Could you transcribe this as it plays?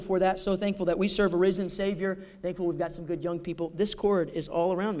for that. So thankful that we serve a risen Savior. Thankful we've got some good young people. This cord is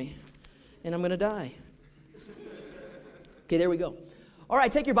all around me, and I'm going to die. Okay, there we go. All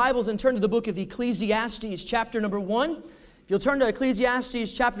right, take your Bibles and turn to the book of Ecclesiastes, chapter number 1. If you'll turn to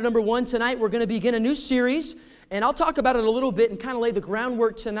Ecclesiastes, chapter number 1 tonight, we're going to begin a new series. And I'll talk about it a little bit and kind of lay the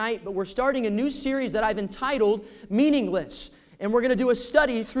groundwork tonight. But we're starting a new series that I've entitled Meaningless. And we're going to do a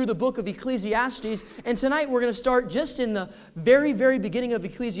study through the book of Ecclesiastes. And tonight we're going to start just in the very, very beginning of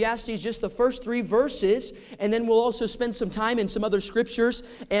Ecclesiastes, just the first 3 verses. And then we'll also spend some time in some other scriptures.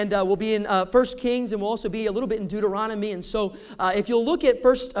 And we'll be in 1 Kings, and we'll also be a little bit in Deuteronomy. And so if you'll look at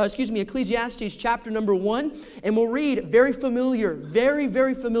Ecclesiastes chapter number 1, and we'll read very,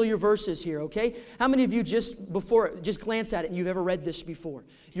 very familiar verses here, okay? How many of you just glanced at it and you've ever read this before?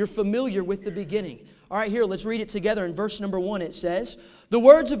 You're familiar with the beginning. All right, here, let's read it together. In verse number 1, it says, "The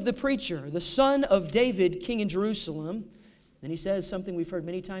words of the preacher, the son of David, king in Jerusalem." Then he says something we've heard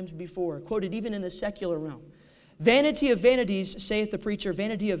many times before, quoted even in the secular realm. "Vanity of vanities, saith the preacher,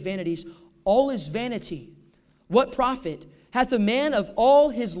 vanity of vanities, all is vanity. What profit hath a man of all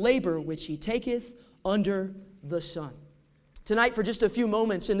his labor which he taketh under the sun?" Tonight, for just a few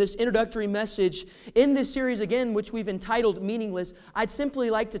moments in this introductory message, in this series again, which we've entitled Meaningless, I'd simply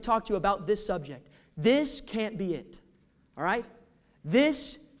like to talk to you about this subject. This can't be it. All right?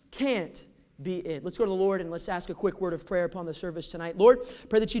 This can't be it. Let's go to the Lord and let's ask a quick word of prayer upon the service tonight. Lord,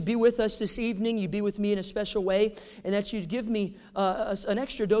 pray that you'd be with us this evening. You'd be with me in a special way, and that you'd give me an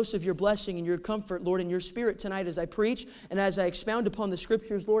extra dose of your blessing and your comfort, Lord, and your spirit tonight as I preach and as I expound upon the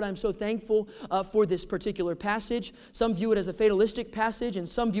scriptures. Lord, I'm so thankful for this particular passage. Some view it as a fatalistic passage, and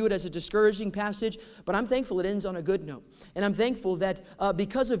some view it as a discouraging passage, but I'm thankful it ends on a good note. And I'm thankful that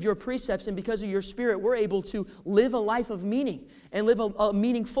because of your precepts and because of your spirit, we're able to live a life of meaning and live a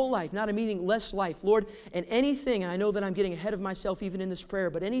meaningful life, not a meaningless life. Lord, and anything, and I know that I'm getting ahead of myself even in this prayer,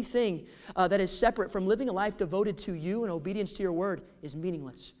 but anything that is separate from living a life devoted to you and obedience to your word is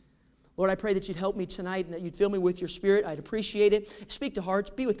meaningless. Lord, I pray that you'd help me tonight and that you'd fill me with your spirit. I'd appreciate it. Speak to hearts.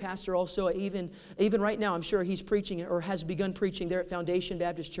 Be with Pastor also. Even right now, I'm sure he's preaching or has begun preaching there at Foundation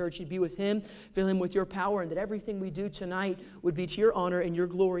Baptist Church. You'd be with him. Fill him with your power, and that everything we do tonight would be to your honor and your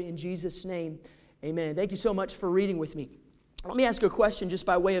glory in Jesus' name. Amen. Thank you so much for reading with me. Let me ask you a question just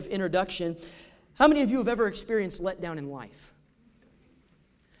by way of introduction. How many of you have ever experienced letdown in life?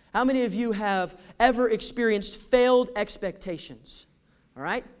 How many of you have ever experienced failed expectations? All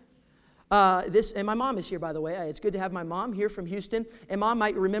right? And my mom is here, by the way. It's good to have my mom here from Houston. And Mom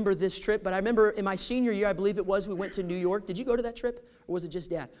might remember this trip, but I remember in my senior year, I believe it was, we went to New York. Did you go to that trip? Or was it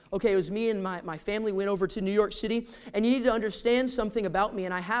just Dad? Okay, it was me and my family went over to New York City. And you need to understand something about me,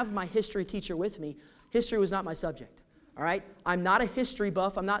 and I have my history teacher with me. History was not my subject. All right? I'm not a history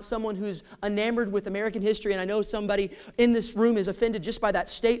buff. I'm not someone who's enamored with American history, and I know somebody in this room is offended just by that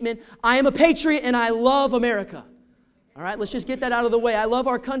statement. I am a patriot, and I love America. All right? Let's just get that out of the way. I love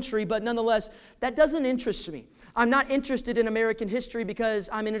our country, but nonetheless, that doesn't interest me. I'm not interested in American history because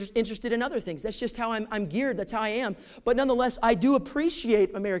I'm interested in other things. That's just how I'm geared. That's how I am. But nonetheless, I do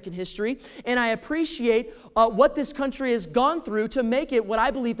appreciate American history, and I appreciate what this country has gone through to make it what I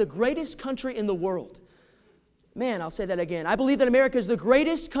believe the greatest country in the world. Man, I'll say that again. I believe that America is the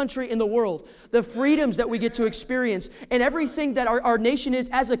greatest country in the world. The freedoms that we get to experience and everything that our nation is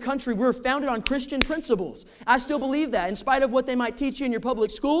as a country, we're founded on Christian principles. I still believe that. In spite of what they might teach you in your public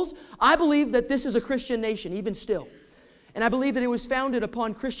schools, I believe that this is a Christian nation, even still. And I believe that it was founded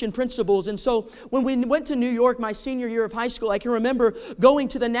upon Christian principles. And so when we went to New York my senior year of high school, I can remember going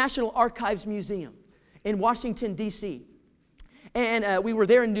to the National Archives Museum in Washington, D.C., and we were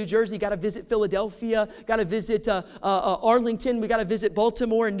there in New Jersey, got to visit Philadelphia, got to visit Arlington, we got to visit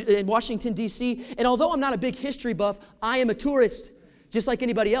Baltimore and Washington, D.C. And although I'm not a big history buff, I am a tourist, just like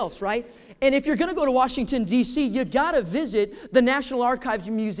anybody else, right? And if you're going to go to Washington, D.C., you got to visit the National Archives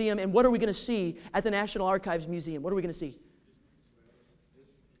Museum. And what are we going to see at the National Archives Museum? What are we going to see?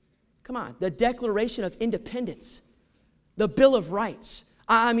 Come on, the Declaration of Independence, the Bill of Rights.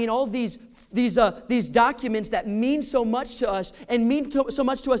 I mean, all these documents that mean so much to us and mean so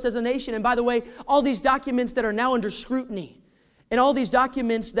much to us as a nation. And by the way, all these documents that are now under scrutiny. And all these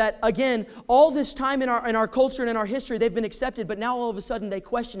documents that, again, all this time in our culture and in our history, they've been accepted, but now all of a sudden they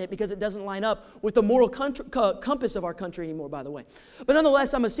question it because it doesn't line up with the moral compass of our country anymore, by the way. But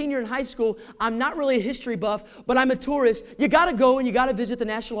nonetheless, I'm a senior in high school. I'm not really a history buff, but I'm a tourist. You got to go and you got to visit the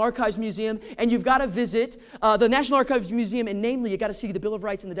National Archives Museum, and you've got to visit the National Archives Museum, and namely, you got to see the Bill of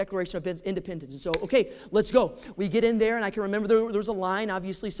Rights and the Declaration of Independence. And so, okay, let's go. We get in there, and I can remember there was a line,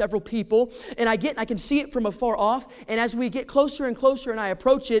 obviously several people, and I can see it from afar off, and as we get closer closer and closer and I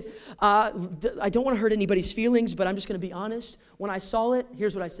approach it, I don't want to hurt anybody's feelings, but I'm just going to be honest. When I saw it,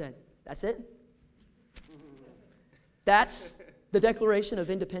 here's what I said. That's it? That's the Declaration of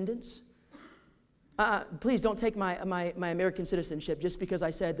Independence? Please don't take my American citizenship just because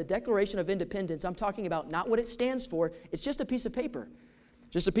I said the Declaration of Independence. I'm talking about not what it stands for. It's just a piece of paper.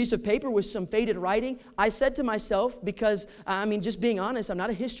 Just a piece of paper with some faded writing. I said to myself, because, just being honest, I'm not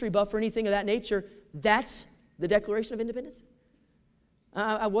a history buff or anything of that nature. That's the Declaration of Independence?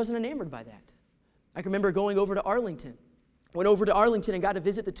 I wasn't enamored by that. I can remember going over to Arlington. Went over to Arlington and got to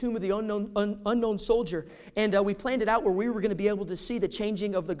visit the tomb of the unknown soldier. And we planned it out where we were going to be able to see the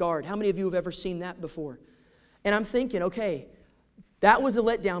changing of the guard. How many of you have ever seen that before? And I'm thinking, okay, that was a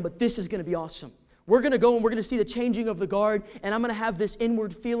letdown, but this is going to be awesome. We're going to go and we're going to see the changing of the guard, and I'm going to have this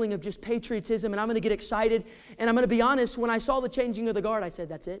inward feeling of just patriotism, and I'm going to get excited. And I'm going to be honest, when I saw the changing of the guard, I said,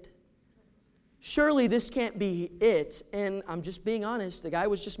 that's it? Surely this can't be it. And I'm just being honest, the guy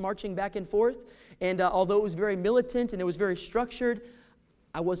was just marching back and forth. And although it was very militant and it was very structured,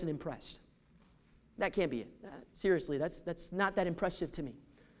 I wasn't impressed. That can't be it. Seriously, that's not that impressive to me.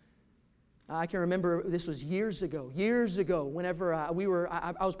 I can remember this was years ago, whenever I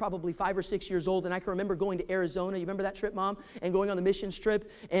was probably 5 or 6 years old, and I can remember going to Arizona. You remember that trip, Mom? And going on the missions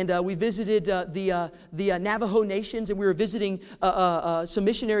trip, and we visited the Navajo Nations, and we were visiting some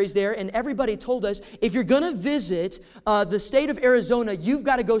missionaries there, and everybody told us, if you're going to visit the state of Arizona, you've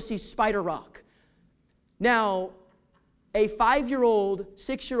got to go see Spider Rock. Now, a 5-year-old,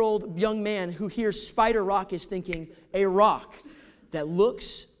 6-year-old young man who hears Spider Rock is thinking, a rock that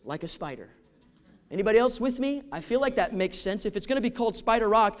looks like a spider. Anybody else with me? I feel like that makes sense. If it's going to be called Spider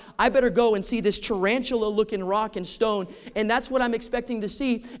Rock, I better go and see this tarantula-looking rock and stone, and that's what I'm expecting to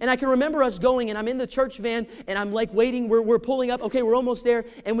see. And I can remember us going, and I'm in the church van, and I'm like waiting. We're pulling up. Okay, we're almost there,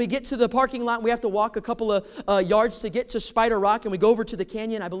 and we get to the parking lot. And we have to walk a couple of yards to get to Spider Rock, and we go over to the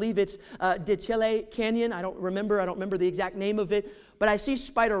canyon. I believe it's Deschele Canyon. I don't remember the exact name of it, but I see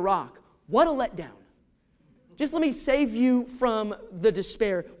Spider Rock. What a letdown. Just let me save you from the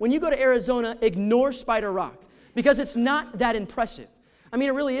despair. When you go to Arizona, ignore Spider Rock because it's not that impressive. I mean,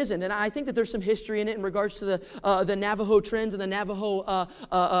 it really isn't. And I think that there's some history in it in regards to the Navajo trends and the Navajo,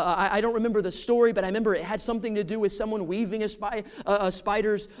 I don't remember the story, but I remember it had something to do with someone weaving a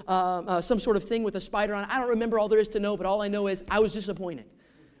spider's, some sort of thing with a spider on it. I don't remember all there is to know, but all I know is I was disappointed.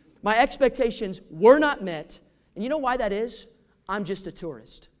 My expectations were not met. And you know why that is? I'm just a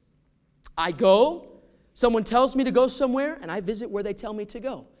tourist. I go. Someone tells me to go somewhere, and I visit where they tell me to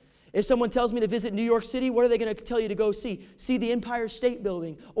go. If someone tells me to visit New York City, what are they going to tell you to go see? See the Empire State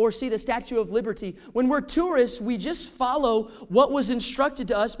Building or see the Statue of Liberty. When we're tourists, we just follow what was instructed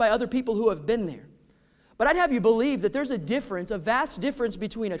to us by other people who have been there. But I'd have you believe that there's a vast difference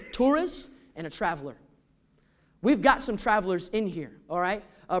between a tourist and a traveler. We've got some travelers in here, all right?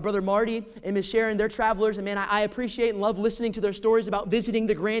 Brother Marty and Miss Sharon, they're travelers, and man, I appreciate and love listening to their stories about visiting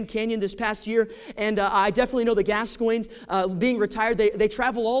the Grand Canyon this past year, and I definitely know the Gascoignes being retired. They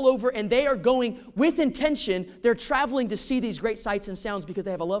travel all over, and they are going with intention. They're traveling to see these great sights and sounds because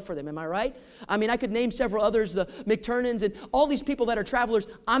they have a love for them. Am I right? I mean, I could name several others, the McTurnans, and all these people that are travelers.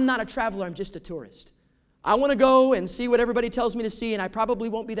 I'm not a traveler. I'm just a tourist. I want to go and see what everybody tells me to see, and I probably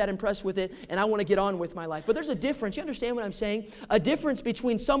won't be that impressed with it, and I want to get on with my life. But there's a difference. You understand what I'm saying? A difference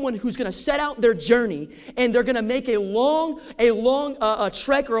between someone who's going to set out their journey, and they're going to make a long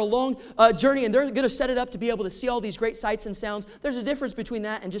trek or a long journey, and they're going to set it up to be able to see all these great sights and sounds. There's a difference between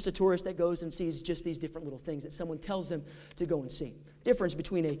that and just a tourist that goes and sees just these different little things that someone tells them to go and see. Difference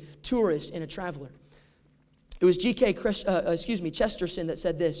between a tourist and a traveler. It was G.K. Chesterton that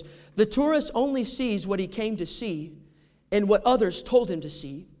said this: the tourist only sees what he came to see and what others told him to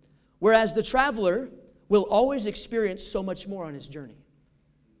see, whereas the traveler will always experience so much more on his journey.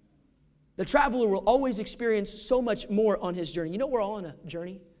 The traveler will always experience so much more on his journey. You know, we're all on a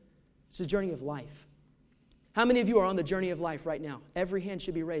journey. It's a journey of life. How many of you are on the journey of life right now? Every hand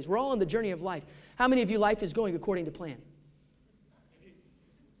should be raised. We're all on the journey of life. How many of you life is going according to plan?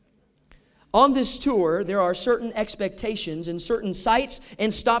 On this tour, there are certain expectations and certain sights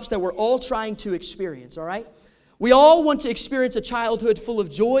and stops that we're all trying to experience, all right? We all want to experience a childhood full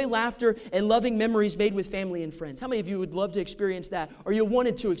of joy, laughter, and loving memories made with family and friends. How many of you would love to experience that, or you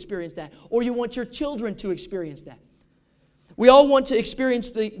wanted to experience that, or you want your children to experience that? We all want to experience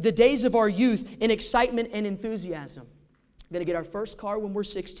the days of our youth in excitement and enthusiasm. We're going to get our first car when we're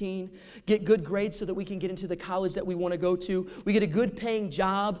 16, get good grades so that we can get into the college that we want to go to. We get a good paying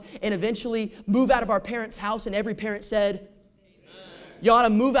job and eventually move out of our parents' house. And every parent said, amen. You ought to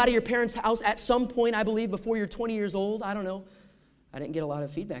move out of your parents' house at some point, I believe, before you're 20 years old. I don't know. I didn't get a lot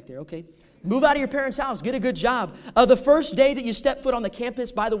of feedback there. Okay. Move out of your parents' house. Get a good job. The first day that you step foot on the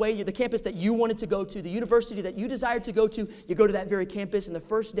campus, by the way, the campus that you wanted to go to, the university that you desired to go to, you go to that very campus, and the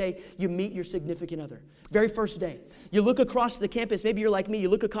first day you meet your significant other. Very first day. You look across the campus. Maybe you're like me. You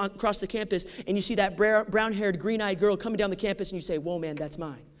look across the campus, and you see that brown-haired, green-eyed girl coming down the campus, and you say, whoa, man, that's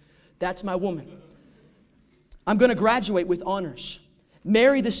mine. That's my woman. I'm going to graduate with honors.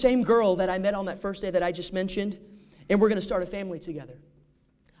 Marry the same girl that I met on that first day that I just mentioned, and we're going to start a family together.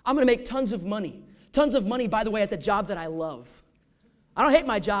 I'm going to make tons of money. Tons of money, by the way, at the job that I love. I don't hate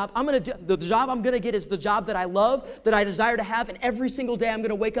my job. The job I'm going to get is the job that I love, that I desire to have, and every single day I'm going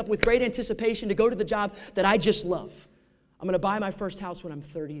to wake up with great anticipation to go to the job that I just love. I'm going to buy my first house when I'm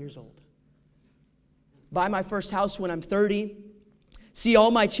 30 years old. Buy my first house when I'm 30. See all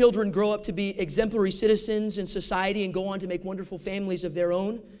my children grow up to be exemplary citizens in society and go on to make wonderful families of their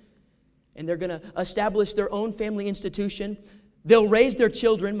own. And they're going to establish their own family institution. They'll raise their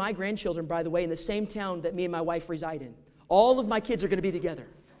children, my grandchildren, by the way, in the same town that me and my wife reside in. All of my kids are going to be together.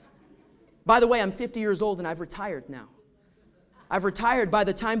 By the way, I'm 50 years old and I've retired now. I've retired by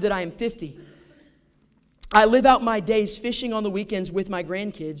the time that I am 50. I live out my days fishing on the weekends with my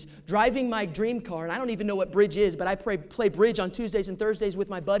grandkids, driving my dream car, and I don't even know what bridge is, but I play bridge on Tuesdays and Thursdays with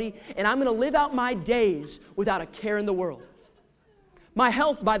my buddy, and I'm going to live out my days without a care in the world. My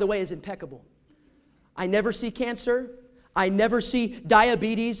health, by the way, is impeccable. I never see cancer. I never see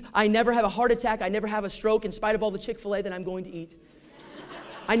diabetes. I never have a heart attack. I never have a stroke in spite of all the Chick-fil-A that I'm going to eat.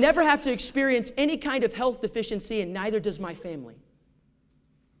 I never have to experience any kind of health deficiency, and neither does my family.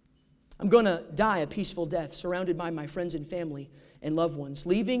 I'm going to die a peaceful death, surrounded by my friends and family and loved ones,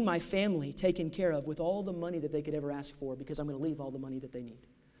 leaving my family taken care of with all the money that they could ever ask for, because I'm going to leave all the money that they need.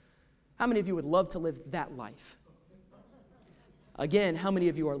 How many of you would love to live that life? Again, how many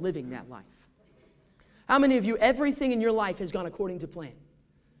of you are living that life? How many of you, everything in your life has gone according to plan?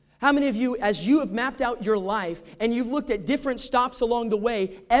 How many of you, as you have mapped out your life and you've looked at different stops along the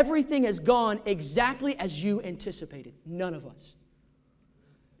way, everything has gone exactly as you anticipated? None of us.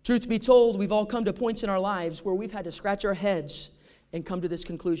 Truth be told, we've all come to points in our lives where we've had to scratch our heads and come to this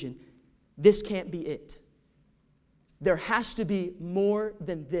conclusion. This can't be it. There has to be more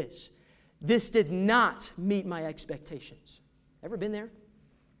than this. This did not meet my expectations. Ever been there?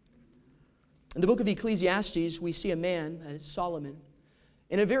 In the book of Ecclesiastes, we see a man, that is Solomon.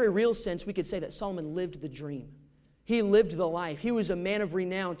 In a very real sense, we could say that Solomon lived the dream. He lived the life. He was a man of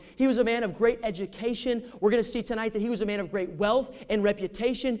renown. He was a man of great education. We're going to see tonight that he was a man of great wealth and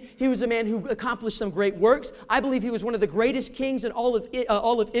reputation. He was a man who accomplished some great works. I believe he was one of the greatest kings in all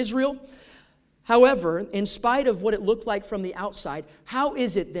of Israel. However, in spite of what it looked like from the outside, how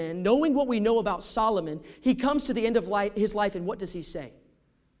is it then, knowing what we know about Solomon, he comes to the end of his life, and what does he say?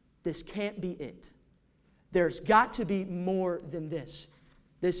 This can't be it. There's got to be more than this.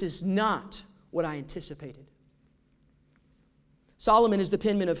 This is not what I anticipated. Solomon is the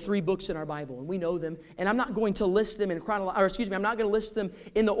penman of 3 books in our Bible, and we know them. And I'm not going to list them I'm not going to list them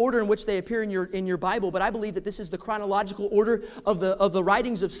in the order in which they appear in your Bible, but I believe that this is the chronological order of the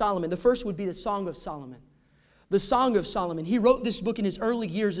writings of Solomon. The first would be the Song of Solomon. The Song of Solomon. He wrote this book in his early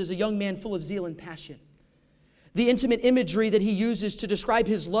years as a young man full of zeal and passion. The intimate imagery that he uses to describe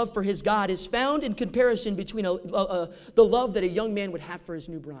his love for his God is found in comparison between the love that a young man would have for his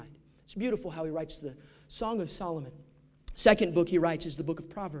new bride. It's beautiful how he writes the Song of Solomon. Second book he writes is the book of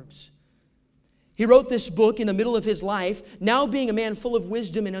Proverbs. He wrote this book in the middle of his life, now being a man full of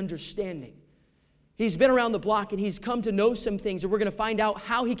wisdom and understanding. He's been around the block and he's come to know some things, and we're going to find out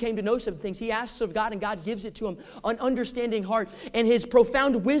how he came to know some things. He asks of God and God gives it to him, an understanding heart, and his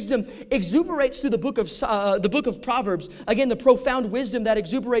profound wisdom exuberates through the book of Proverbs. Again, the profound wisdom that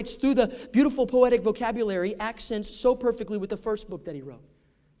exuberates through the beautiful poetic vocabulary accents so perfectly with the first book that he wrote.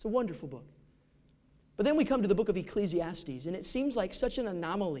 It's a wonderful book. But then we come to the book of Ecclesiastes, and it seems like such an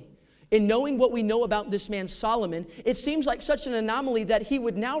anomaly. In knowing what we know about this man Solomon, it seems like such an anomaly that he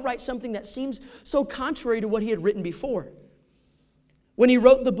would now write something that seems so contrary to what he had written before. When he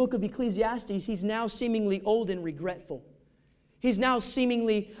wrote the book of Ecclesiastes, he's now seemingly old and regretful. He's now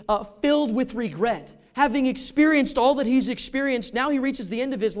seemingly filled with regret. Having experienced all that he's experienced, now he reaches the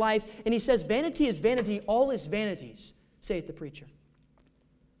end of his life, and he says, "Vanity is vanity, all is vanities, saith the preacher."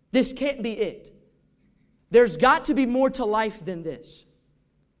 This can't be it. There's got to be more to life than this.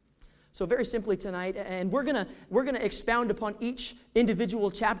 So very simply tonight, and we're gonna expound upon each individual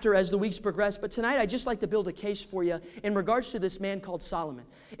chapter as the weeks progress, but tonight I'd just like to build a case for you in regards to this man called Solomon.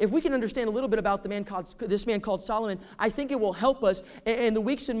 If we can understand a little bit about this man called Solomon, I think it will help us in the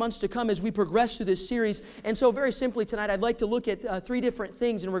weeks and months to come as we progress through this series. And so very simply tonight, I'd like to look at three different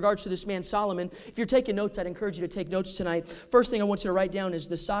things in regards to this man Solomon. If you're taking notes, I'd encourage you to take notes tonight. First thing I want you to write down is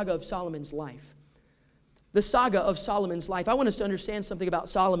the saga of Solomon's life. The saga of Solomon's life. I want us to understand something about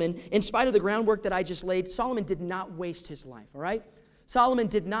Solomon. In spite of the groundwork that I just laid, Solomon did not waste his life, all right? Solomon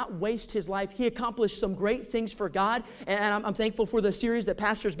did not waste his life. He accomplished some great things for God, and I'm thankful for the series that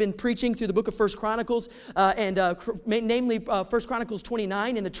Pastor's been preaching through the book of 1 Chronicles, namely 1 Chronicles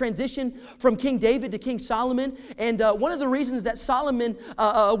 29, and the transition from King David to King Solomon. And one of the reasons that Solomon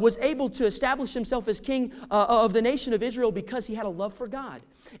was able to establish himself as king of the nation of Israel because he had a love for God.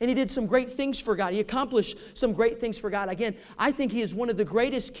 And he did some great things for God. He accomplished some great things for God. Again, I think he is one of the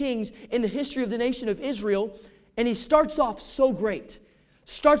greatest kings in the history of the nation of Israel. And he starts off so great.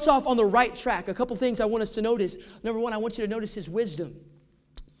 Starts off on the right track. A couple things I want us to notice. Number one, I want you to notice his wisdom.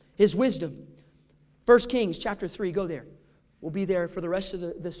 His wisdom. 1 Kings chapter 3. Go there. We'll be there for the rest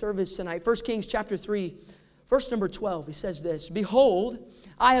of the service tonight. 1 Kings chapter 3, verse number 12. He says this. Behold,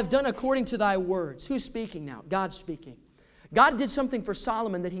 I have done according to thy words. Who's speaking now? God's speaking. God did something for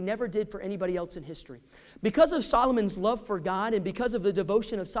Solomon that he never did for anybody else in history. Because of Solomon's love for God and because of the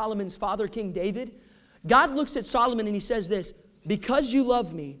devotion of Solomon's father, King David, God looks at Solomon and he says this, because you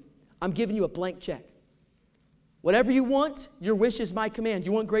love me, I'm giving you a blank check. Whatever you want, your wish is my command.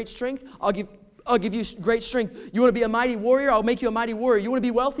 You want great strength? I'll give you great strength. You want to be a mighty warrior? I'll make you a mighty warrior. You want to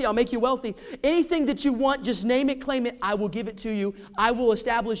be wealthy? I'll make you wealthy. Anything that you want, just name it, claim it. I will give it to you. I will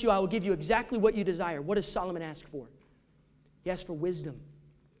establish you. I will give you exactly what you desire. What does Solomon ask for? He asks for wisdom.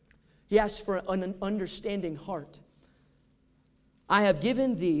 He asks for an understanding heart. I have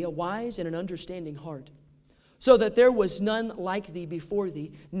given thee a wise and an understanding heart, so that there was none like thee before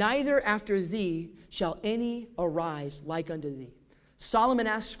thee, neither after thee shall any arise like unto thee. Solomon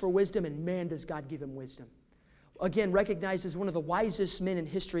asks for wisdom, and man, does God give him wisdom. Again, recognized as one of the wisest men in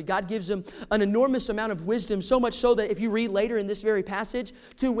history. God gives him an enormous amount of wisdom, so much so that if you read later in this very passage,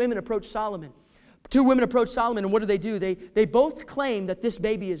 two women approach Solomon. Two women approach Solomon, and what do? They both claim that this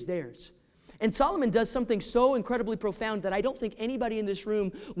baby is theirs. And Solomon does something so incredibly profound that I don't think anybody in this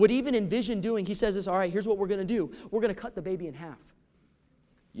room would even envision doing. He says this, all right, here's what we're going to do. We're going to cut the baby in half.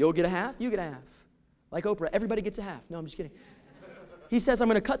 You'll get a half, you get a half. Like Oprah, everybody gets a half. No, I'm just kidding. He says, I'm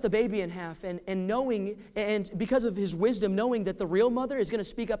going to cut the baby in half. And knowing, and because of his wisdom, knowing that the real mother is going to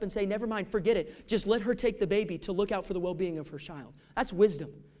speak up and say, never mind, forget it. Just let her take the baby to look out for the well-being of her child. That's wisdom.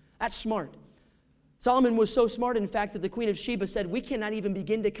 That's smart. Solomon was so smart, in fact, that the Queen of Sheba said, we cannot even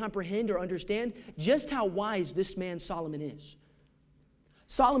begin to comprehend or understand just how wise this man Solomon is.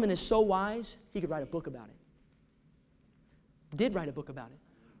 Solomon is so wise, he could write a book about it. Did write a book about it.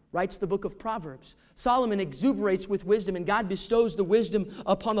 Writes the book of Proverbs. Solomon exuberates with wisdom, and God bestows the wisdom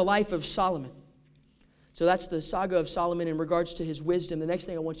upon the life of Solomon. So that's the saga of Solomon in regards to his wisdom. The next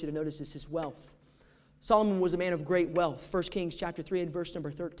thing I want you to notice is his wealth. Solomon was a man of great wealth. 1 Kings chapter 3 and verse number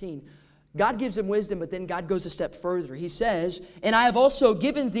 13. God gives him wisdom, but then God goes a step further. He says, and I have also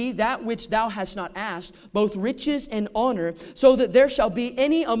given thee that which thou hast not asked, both riches and honor, so that there shall be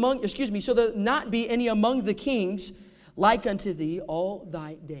so that not be any among the kings like unto thee all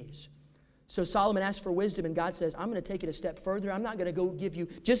thy days. So Solomon asked for wisdom, and God says, I'm going to take it a step further. I'm not going to go give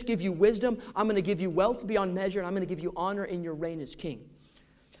you wisdom. I'm going to give you wealth beyond measure, and I'm going to give you honor in your reign as king.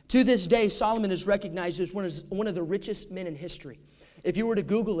 To this day, Solomon is recognized as one of the richest men in history. If you were to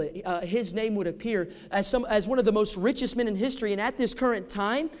Google it, his name would appear as one of the most richest men in history. And at this current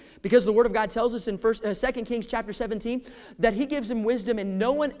time, because the Word of God tells us in 2 Kings chapter 17, that he gives him wisdom, and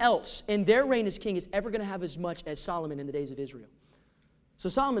no one else in their reign as king is ever going to have as much as Solomon in the days of Israel. So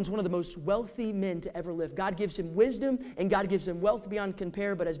Solomon's one of the most wealthy men to ever live. God gives him wisdom, and God gives him wealth beyond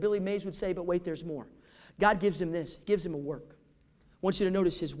compare. But as Billy Mays would say, but wait, there's more. God gives him this, gives him a work. I want you to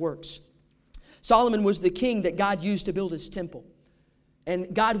notice his works. Solomon was the king that God used to build his temple.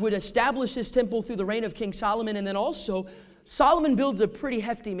 And God would establish his temple through the reign of King Solomon. And then also, Solomon builds a pretty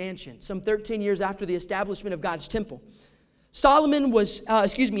hefty mansion some 13 years after the establishment of God's temple. Solomon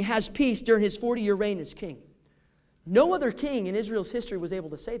has peace during his 40-year reign as king. No other king in Israel's history was able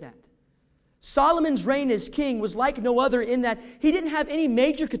to say that. Solomon's reign as king was like no other in that he didn't have any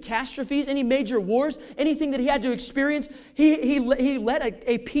major catastrophes, any major wars, anything that he had to experience. He led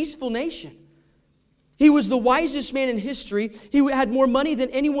a peaceful nation. He was the wisest man in history. He had more money than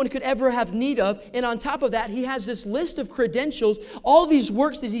anyone could ever have need of. And on top of that, he has this list of credentials, all these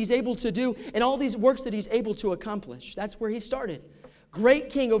works that he's able to do, and all these works that he's able to accomplish. That's where he started. great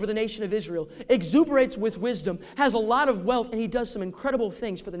king over the nation of Israel, exuberates with wisdom, has a lot of wealth, and he does some incredible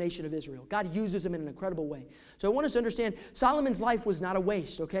things for the nation of Israel. God uses him in an incredible way. So I want us to understand Solomon's life was not a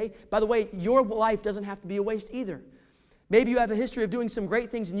waste, okay? By the way, your life doesn't have to be a waste either. Maybe you have a history of doing some great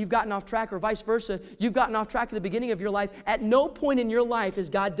things and you've gotten off track, or vice versa. You've gotten off track at the beginning of your life. At no point in your life is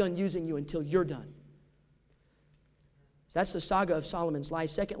God done using you until you're done. So that's the saga of Solomon's life.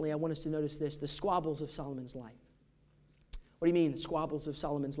 Secondly, I want us to notice this, the squabbles of Solomon's life. What do you mean, the squabbles of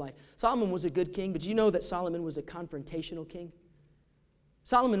Solomon's life? Solomon was a good king, but do you know that Solomon was a confrontational king?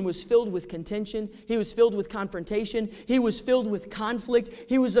 Solomon was filled with contention. He was filled with confrontation. He was filled with conflict.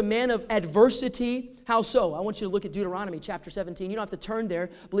 He was a man of adversity. How so? I want you to look at Deuteronomy chapter 17. You don't have to turn there.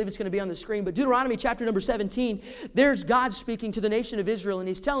 I believe it's going to be on the screen. But Deuteronomy chapter number 17, there's God speaking to the nation of Israel, and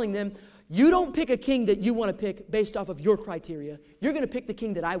he's telling them, you don't pick a king that you want to pick based off of your criteria. You're going to pick the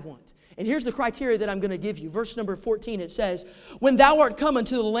king that I want. And here's the criteria that I'm going to give you. Verse number 14, it says, when thou art come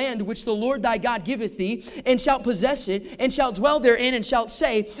unto the land which the Lord thy God giveth thee, and shalt possess it, and shalt dwell therein, and shalt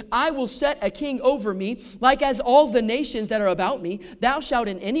say, I will set a king over me, like as all the nations that are about me. Thou shalt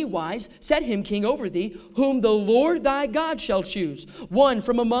in any wise set him king over thee, whom the Lord thy God shall choose. One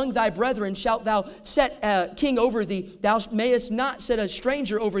from among thy brethren shalt thou set a king over thee. Thou mayest not set a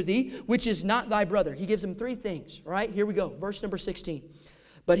stranger over thee, which is not thy brother. He gives him three things. All right, here we go. Verse number 16.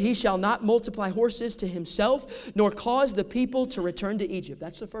 But he shall not multiply horses to himself, nor cause the people to return to Egypt.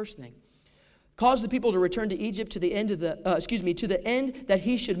 That's the first thing. Cause the people to return to Egypt to the end of to the end that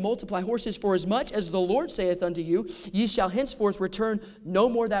he should multiply horses, for as much as the Lord saith unto you, ye shall henceforth return no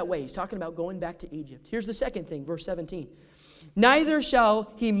more that way. He's talking about going back to Egypt. Here's the second thing, verse 17. Neither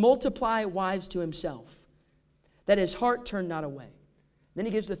shall he multiply wives to himself, that his heart turn not away. Then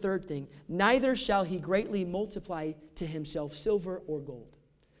he gives the third thing. Neither shall he greatly multiply to himself silver or gold.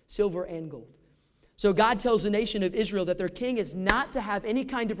 Silver and gold. So God tells the nation of Israel that their king is not to have any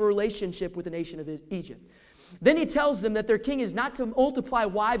kind of a relationship with the nation of Egypt. Then he tells them that their king is not to multiply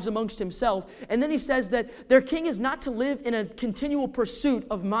wives amongst himself. And then he says that their king is not to live in a continual pursuit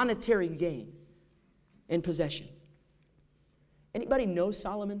of monetary gain and possession. Anybody know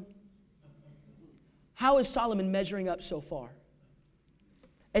Solomon? How is Solomon measuring up so far?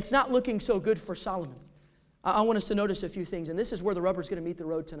 It's not looking so good for Solomon. I want us to notice a few things, and this is where the rubber's going to meet the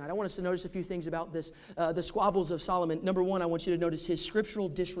road tonight. I want us to notice a few things about this, the squabbles of Solomon. Number one, I want you to notice his scriptural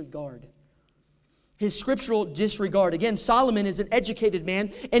disregard. His scriptural disregard. Again, Solomon is an educated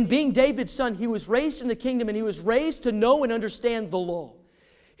man, and being David's son, he was raised in the kingdom, and he was raised to know and understand the law.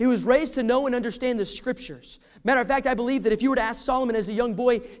 He was raised to know and understand the Scriptures. Matter of fact, I believe that if you were to ask Solomon as a young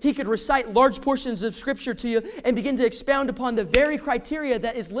boy, he could recite large portions of Scripture to you and begin to expound upon the very criteria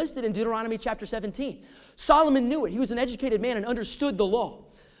that is listed in Deuteronomy chapter 17. Solomon knew it. He was an educated man and understood the law.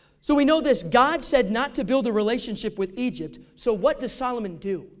 So we know this. God said not to build a relationship with Egypt. So what does Solomon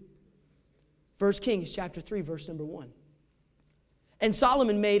do? 1 Kings chapter 3, verse number 1. And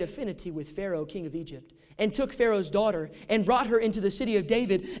Solomon made affinity with Pharaoh, king of Egypt, and took Pharaoh's daughter and brought her into the city of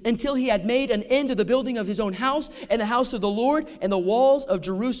David until he had made an end of the building of his own house and the house of the Lord and the walls of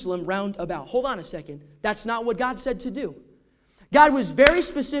Jerusalem round about. Hold on a second. That's not what God said to do. God was very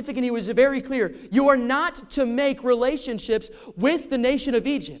specific and he was very clear. You are not to make relationships with the nation of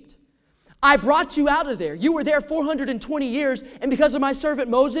Egypt. I brought you out of there. You were there 420 years, and because of my servant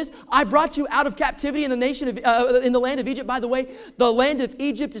Moses, I brought you out of captivity in the nation of in the land of Egypt. By the way, the land of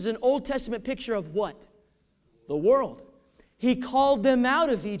Egypt is an Old Testament picture of what? The world. He called them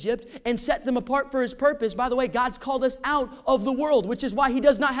out of Egypt and set them apart for his purpose. By the way, God's called us out of the world, which is why he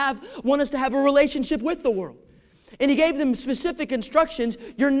does not want us to have a relationship with the world. And he gave them specific instructions.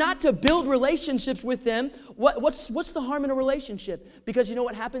 You're not to build relationships with them. What's the harm in a relationship? Because you know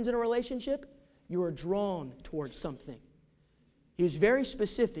what happens in a relationship? You are drawn towards something. He was very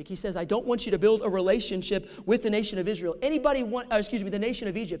specific. He says, I don't want you to build a relationship with the nation of Israel. The nation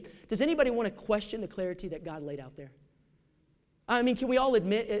of Egypt. Does anybody want to question the clarity that God laid out there? I mean, can we all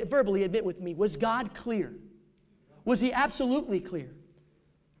verbally admit with me, was God clear? Was he absolutely clear?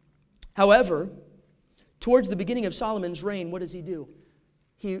 However, towards the beginning of Solomon's reign, what does he do?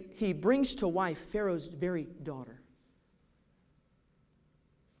 He brings to wife Pharaoh's very daughter.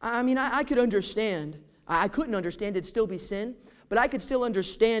 I mean, I could understand. I couldn't understand. It'd still be sin. But I could still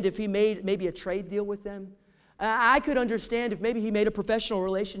understand if he made maybe a trade deal with them. I could understand if maybe he made a professional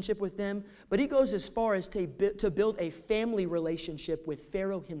relationship with them. But he goes as far as to build a family relationship with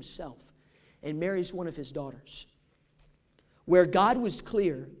Pharaoh himself and marries one of his daughters. Where God was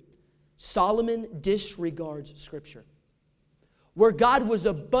clear, Solomon disregards Scripture. Where God was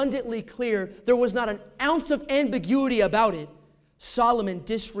abundantly clear, there was not an ounce of ambiguity about it, Solomon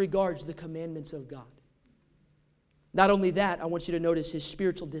disregards the commandments of God. Not only that, I want you to notice his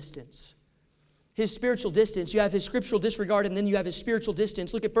spiritual distance. His spiritual distance. You have his scriptural disregard, and then you have his spiritual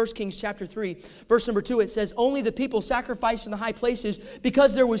distance. Look at 1 Kings chapter 3, verse number 2. It says, only the people sacrificed in the high places,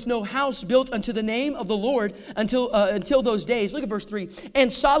 because there was no house built unto the name of the Lord until those days. Look at verse 3.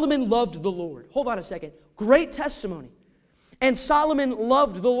 And Solomon loved the Lord. Hold on a second. Great testimony. And Solomon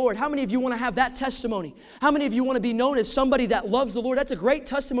loved the Lord. How many of you want to have that testimony? How many of you want to be known as somebody that loves the Lord? That's a great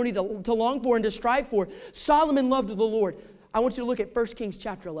testimony to long for and to strive for. Solomon loved the Lord. I want you to look at 1 Kings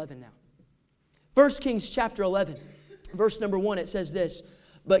chapter 11 now. 1 Kings chapter 11, verse number 1, it says this,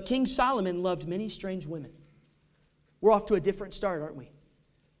 but King Solomon loved many strange women. We're off to a different start, aren't we?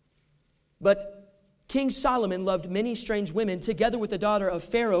 But King Solomon loved many strange women, together with the daughter of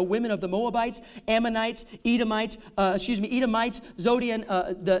Pharaoh, women of the Moabites, Ammonites, Edomites, Zodian,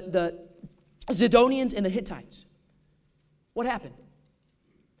 the Zidonians, and the Hittites. What happened?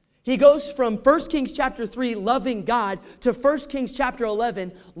 He goes from 1 Kings chapter 3, loving God, to 1 Kings chapter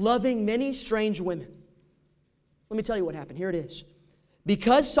 11, loving many strange women. Let me tell you what happened. Here it is.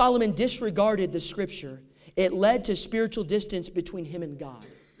 Because Solomon disregarded the Scripture, it led to spiritual distance between him and God.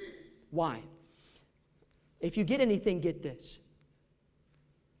 Why? If you get anything, get this.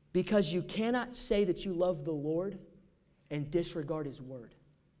 Because you cannot say that you love the Lord and disregard His Word.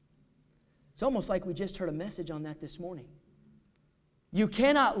 It's almost like we just heard a message on that this morning. You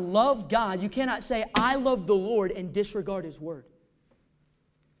cannot love God. You cannot say, I love the Lord, and disregard His Word.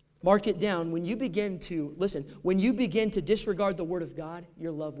 Mark it down. When you begin to disregard the Word of God,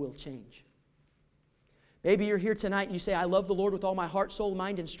 your love will change. Maybe you're here tonight and you say, I love the Lord with all my heart, soul,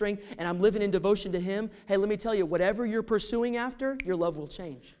 mind, and strength, and I'm living in devotion to Him. Hey, let me tell you, whatever you're pursuing after, your love will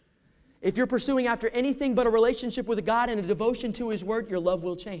change. If you're pursuing after anything but a relationship with God and a devotion to His Word, your love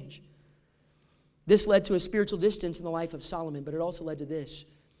will change. This led to a spiritual distance in the life of Solomon, but it also led to this,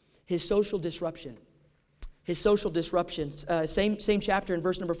 his social disruption. His social disruption. Same chapter in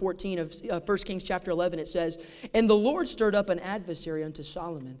verse number 14 of 1 Kings chapter 11, it says, and the Lord stirred up an adversary unto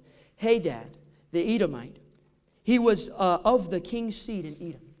Solomon, Hadad, the Edomite. He was of the king's seed in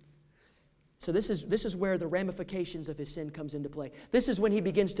Edom. So this is where the ramifications of his sin comes into play. This is when he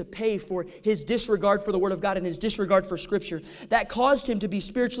begins to pay for his disregard for the Word of God and his disregard for Scripture. That caused him to be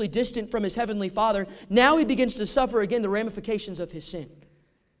spiritually distant from his heavenly Father. Now he begins to suffer again the ramifications of his sin.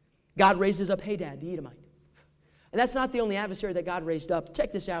 God raises up Hadad, the Edomite. And that's not the only adversary that God raised up.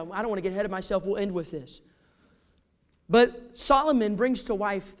 Check this out. I don't want to get ahead of myself. We'll end with this. But Solomon brings to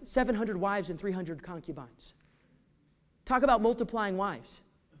wife 700 wives and 300 concubines. Talk about multiplying wives.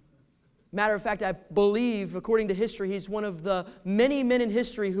 Matter of fact, I believe, according to history, he's one of the many men in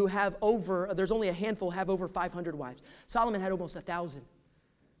history who there's only a handful, have over 500 wives. Solomon had almost 1,000.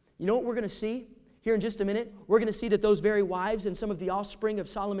 You know what we're going to see here in just a minute? We're going to see that those very wives and some of the offspring of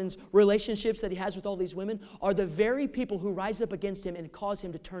Solomon's relationships that he has with all these women are the very people who rise up against him and cause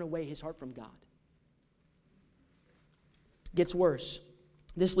him to turn away his heart from God. Gets worse.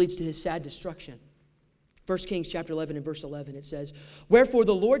 This leads to his sad destruction. 1 Kings chapter 11 and verse 11, it says, wherefore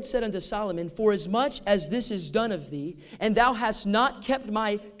the Lord said unto Solomon, forasmuch as this is done of thee, and thou hast not kept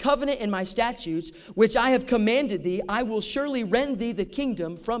my covenant and my statutes, which I have commanded thee, I will surely rend thee the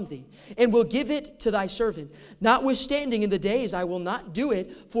kingdom from thee, and will give it to thy servant. Notwithstanding in the days I will not do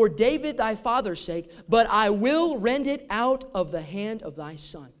it for David thy father's sake, but I will rend it out of the hand of thy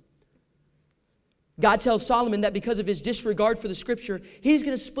son. God tells Solomon that because of his disregard for the Scripture, he's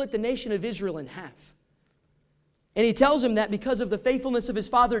going to split the nation of Israel in half. And he tells him that because of the faithfulness of his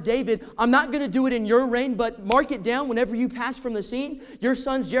father David, I'm not going to do it in your reign, but mark it down whenever you pass from the scene. Your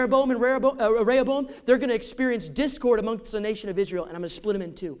sons Jeroboam and Rehoboam, they're going to experience discord amongst the nation of Israel, and I'm going to split them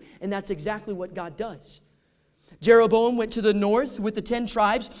in two. And that's exactly what God does. Jeroboam went to the north with the 10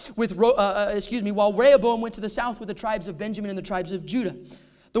 tribes, while Rehoboam went to the south with the tribes of Benjamin and the tribes of Judah.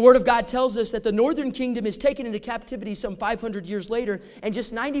 The Word of God tells us that the northern kingdom is taken into captivity some 500 years later, and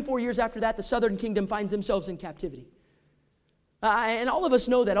just 94 years after that, the southern kingdom finds themselves in captivity. And all of us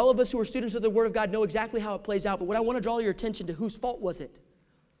know that. All of us who are students of the Word of God know exactly how it plays out, but what I want to draw your attention to, whose fault was it?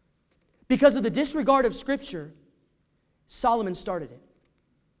 Because of the disregard of Scripture, Solomon started it.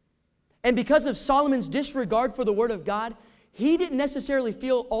 And because of Solomon's disregard for the Word of God, he didn't necessarily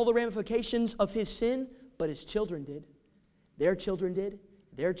feel all the ramifications of his sin, but his children did. Their children did.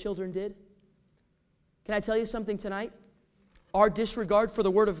 Their children did. Can I tell you something tonight? Our disregard for the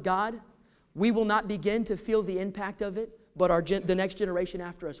Word of God, we will not begin to feel the impact of it, but the next generation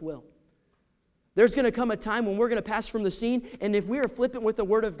after us will. There's going to come a time when we're going to pass from the scene, and if we are flippant with the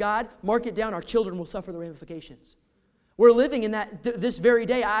Word of God, mark it down, our children will suffer the ramifications. We're living in this very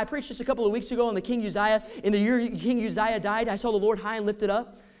day. I preached just a couple of weeks ago on the King Uzziah. In the year King Uzziah died, I saw the Lord high and lifted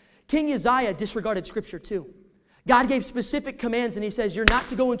up. King Uzziah disregarded Scripture too. God gave specific commands, and he says, you're not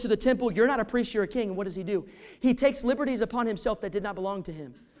to go into the temple, you're not a priest, you're a king. And what does he do? He takes liberties upon himself that did not belong to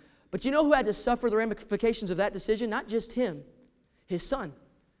him. But you know who had to suffer the ramifications of that decision? Not just him, his son.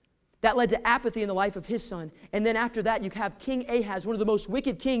 That led to apathy in the life of his son. And then after that, you have King Ahaz, one of the most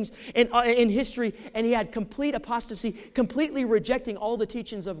wicked kings in history, and he had complete apostasy, completely rejecting all the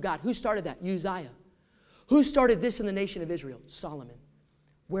teachings of God. Who started that? Uzziah. Who started this in the nation of Israel? Solomon.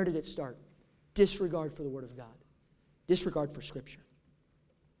 Where did it start? Disregard for the Word of God. Disregard for Scripture.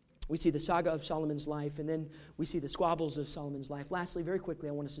 We see the saga of Solomon's life, and then we see the squabbles of Solomon's life. Lastly, very quickly,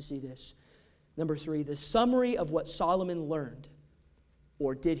 I want us to see this. Number 3, the summary of what Solomon learned,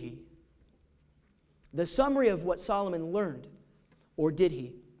 or did he? The summary of what Solomon learned, or did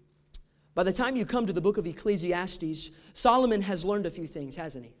he? By the time you come to the book of Ecclesiastes, Solomon has learned a few things,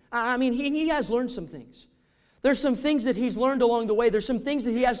 hasn't he? I mean, he has learned some things. There's some things that he's learned along the way. There's some things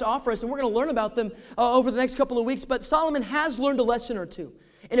that he has to offer us, and we're going to learn about them over the next couple of weeks. But Solomon has learned a lesson or two.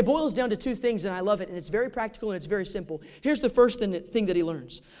 And it boils down to 2 things, and I love it. And it's very practical, and it's very simple. Here's the first thing that he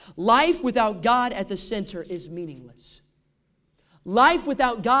learns. Life without God at the center is meaningless. Life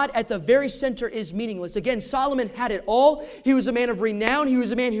without God at the very center is meaningless. Again, Solomon had it all. He was a man of renown. He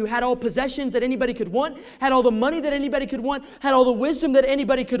was a man who had all possessions that anybody could want, had all the money that anybody could want, had all the wisdom that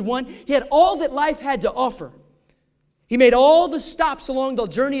anybody could want. He had all that life had to offer. He made all the stops along the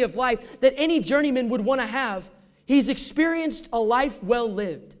journey of life that any journeyman would want to have. He's experienced a life well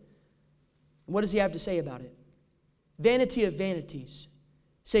lived. And what does he have to say about it? Vanity of vanities,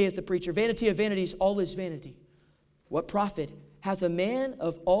 saith the preacher. Vanity of vanities, all is vanity. What profit hath a man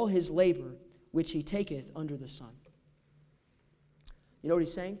of all his labor which he taketh under the sun? You know what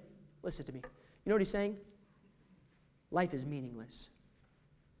he's saying? Listen to me. You know what he's saying? Life is meaningless.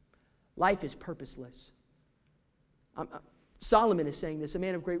 Life is purposeless. Solomon is saying this, a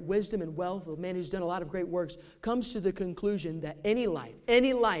man of great wisdom and wealth, a man who's done a lot of great works, comes to the conclusion that any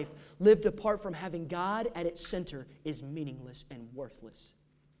life lived apart from having God at its center is meaningless and worthless.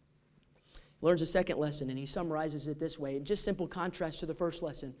 He learns a second lesson, and he summarizes it this way, in just simple contrast to the first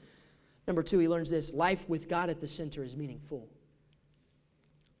lesson. Number 2, he learns this, life with God at the center is meaningful.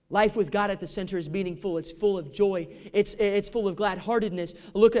 Life with God at the center is meaningful. It's full of joy. It's full of glad-heartedness.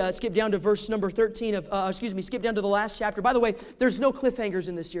 Look, skip down to verse number 13 of, skip down to the last chapter. By the way, there's no cliffhangers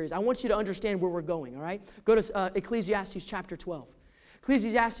in this series. I want you to understand where we're going, all right? Go to Ecclesiastes chapter 12.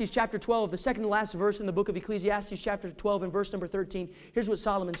 Ecclesiastes chapter 12, the second to last verse in the book of Ecclesiastes chapter 12 and verse number 13. Here's what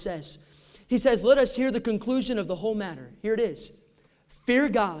Solomon says. He says, let us hear the conclusion of the whole matter. Here it is. Fear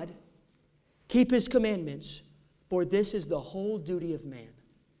God, keep His commandments, for this is the whole duty of man.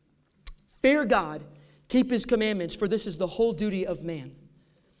 Fear God, keep His commandments, for this is the whole duty of man.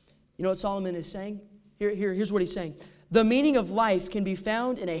 You know what Solomon is saying? Here's what he's saying. The meaning of life can be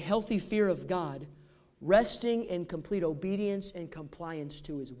found in a healthy fear of God, resting in complete obedience and compliance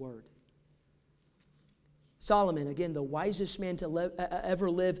to His word. Solomon, again, the wisest man to ever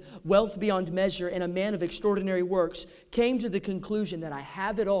live, wealth beyond measure, and a man of extraordinary works, came to the conclusion that I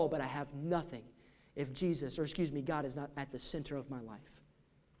have it all, but I have nothing if God is not at the center of my life.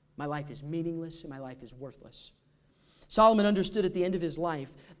 My life is meaningless and my life is worthless. Solomon understood at the end of his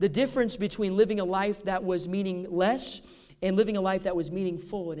life the difference between living a life that was meaningless and living a life that was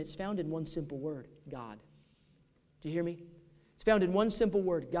meaningful, and it's found in one simple word, God. Do you hear me? It's found in one simple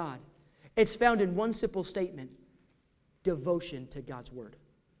word, God. It's found in one simple statement, devotion to God's word.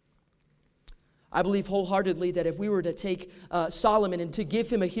 I believe wholeheartedly that if we were to take Solomon and to give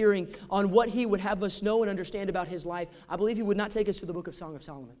him a hearing on what he would have us know and understand about his life, I believe he would not take us to the book of Song of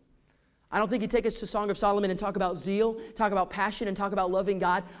Solomon. I don't think he'd take us to Song of Solomon and talk about zeal, talk about passion, and talk about loving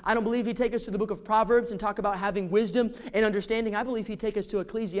God. I don't believe he'd take us to the book of Proverbs and talk about having wisdom and understanding. I believe he'd take us to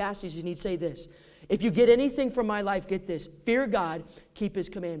Ecclesiastes and he'd say this. If you get anything from my life, get this. Fear God, keep His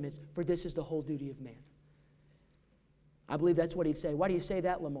commandments, for this is the whole duty of man. I believe that's what he'd say. Why do you say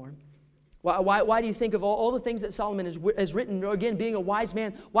that, Lamar? Why do you think of all the things that Solomon has written, again, being a wise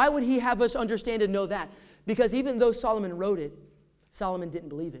man, why would he have us understand and know that? Because even though Solomon wrote it, Solomon didn't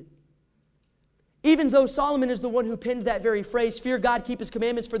believe it. Even though Solomon is the one who penned that very phrase, fear God, keep His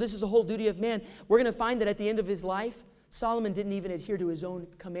commandments, for this is the whole duty of man, we're going to find that at the end of his life, Solomon didn't even adhere to his own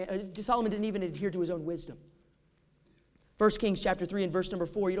wisdom. 1 Kings chapter 3 and verse number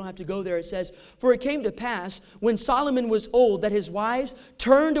 4, you don't have to go there. It says, for it came to pass when Solomon was old that his wives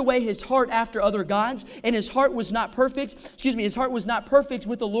turned away his heart after other gods, and his heart was not perfect. His heart was not perfect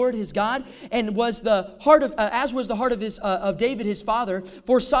with the Lord his God, and was the heart of of David his father.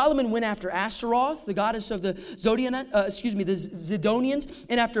 For Solomon went after Ashtaroth, the goddess of the Zidonians,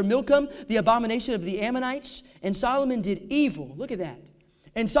 and after Milcom, the abomination of the Ammonites. And Solomon did evil. Look at that.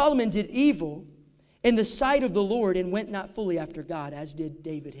 And Solomon did evil in the sight of the Lord and went not fully after God, as did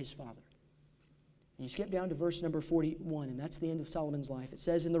David his father. And you skip down to verse number 41, and that's the end of Solomon's life. It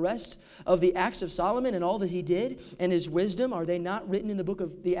says, "In the rest of the acts of Solomon and all that he did, and his wisdom, are they not written in the book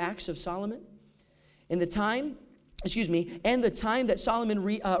of the Acts of Solomon? And the time that Solomon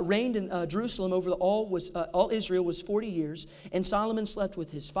reigned in Jerusalem over all Israel was 40 years, and Solomon slept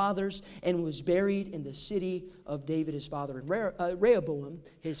with his fathers and was buried in the city of David his father. And Rehoboam,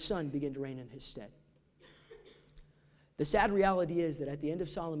 his son, began to reign in his stead." The sad reality is that at the end of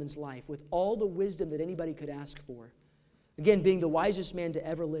Solomon's life, with all the wisdom that anybody could ask for, again, being the wisest man to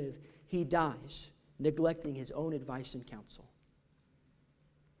ever live, he dies, neglecting his own advice and counsel.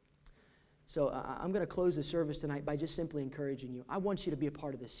 So I'm going to close the service tonight by just simply encouraging you. I want you to be a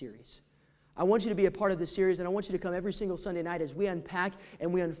part of this series. I want you to be a part of this series, and I want you to come every single Sunday night as we unpack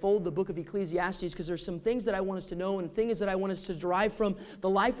and we unfold the book of Ecclesiastes, because there's some things that I want us to know and things that I want us to derive from the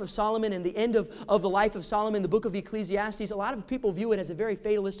life of Solomon and the end of the life of Solomon, the book of Ecclesiastes. A lot of people view it as a very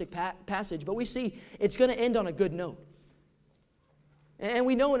fatalistic passage, but we see it's going to end on a good note. And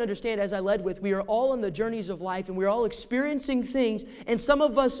we know and understand, as I led with, we are all on the journeys of life and we're all experiencing things, and some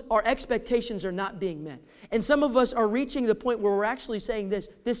of us, our expectations are not being met. And some of us are reaching the point where we're actually saying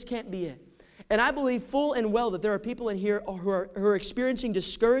this can't be it. And I believe full and well that there are people in here who are experiencing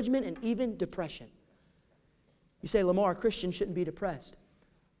discouragement and even depression. You say, Lamar, a Christian shouldn't be depressed.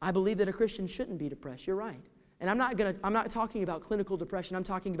 I believe that a Christian shouldn't be depressed. You're right. And I'm not talking about clinical depression. I'm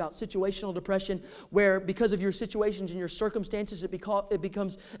talking about situational depression, where because of your situations and your circumstances, you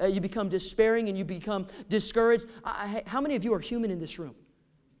become despairing and you become discouraged. How many of you are human in this room?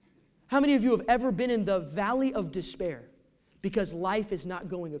 How many of you have ever been in the valley of despair because life is not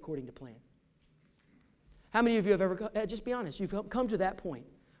going according to plan? How many of you have ever, just be honest, you've come to that point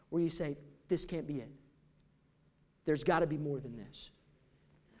where you say, this can't be it. There's got to be more than this.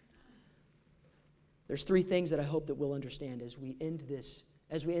 There's three things that I hope that we'll understand as we end this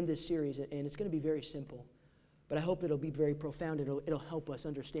series, and it's going to be very simple, but I hope it'll be very profound. It'll help us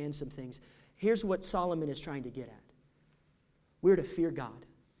understand some things. Here's what Solomon is trying to get at. We're to fear God.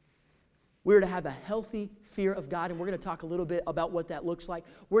 We're to have a healthy fear of God, and we're going to talk a little bit about what that looks like.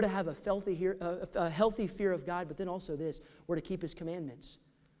 We're to have a healthy fear of God, but then also this, we're to keep His commandments.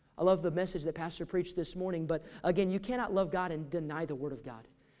 I love the message that Pastor preached this morning, but again, you cannot love God and deny the Word of God.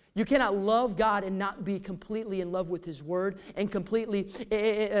 You cannot love God and not be completely in love with His Word and completely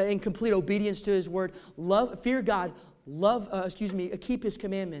in complete obedience to His Word. Fear God, keep His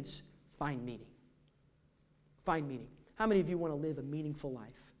commandments, find meaning. Find meaning. How many of you want to live a meaningful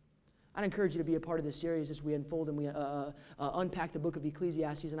life? I'd encourage you to be a part of this series as we unfold and we unpack the book of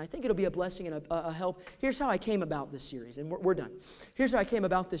Ecclesiastes, and I think it'll be a blessing and a help. Here's how I came about this series, and we're done. Here's how I came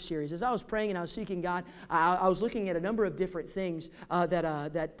about this series. As I was praying and I was seeking God, I was looking at a number of different things that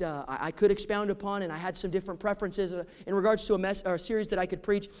I could expound upon, and I had some different preferences in regards to a series that I could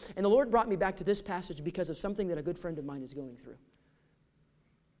preach, and the Lord brought me back to this passage because of something that a good friend of mine is going through.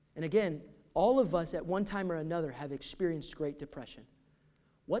 And again, all of us at one time or another have experienced great depression.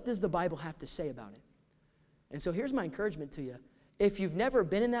 What does the Bible have to say about it? And so here's my encouragement to you. If you've never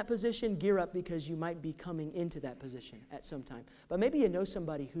been in that position, gear up, because you might be coming into that position at some time. But maybe you know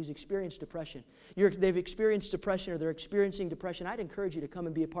somebody who's experienced depression. They've experienced depression, or they're experiencing depression. I'd encourage you to come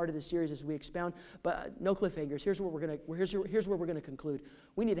and be a part of this series as we expound. But no cliffhangers. Here's where we're going to conclude.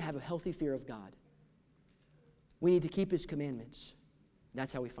 We need to have a healthy fear of God. We need to keep His commandments.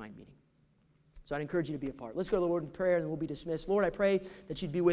 That's how we find meaning. So I'd encourage you to be a part. Let's go to the Lord in prayer, and then we'll be dismissed. Lord, I pray that You'd be with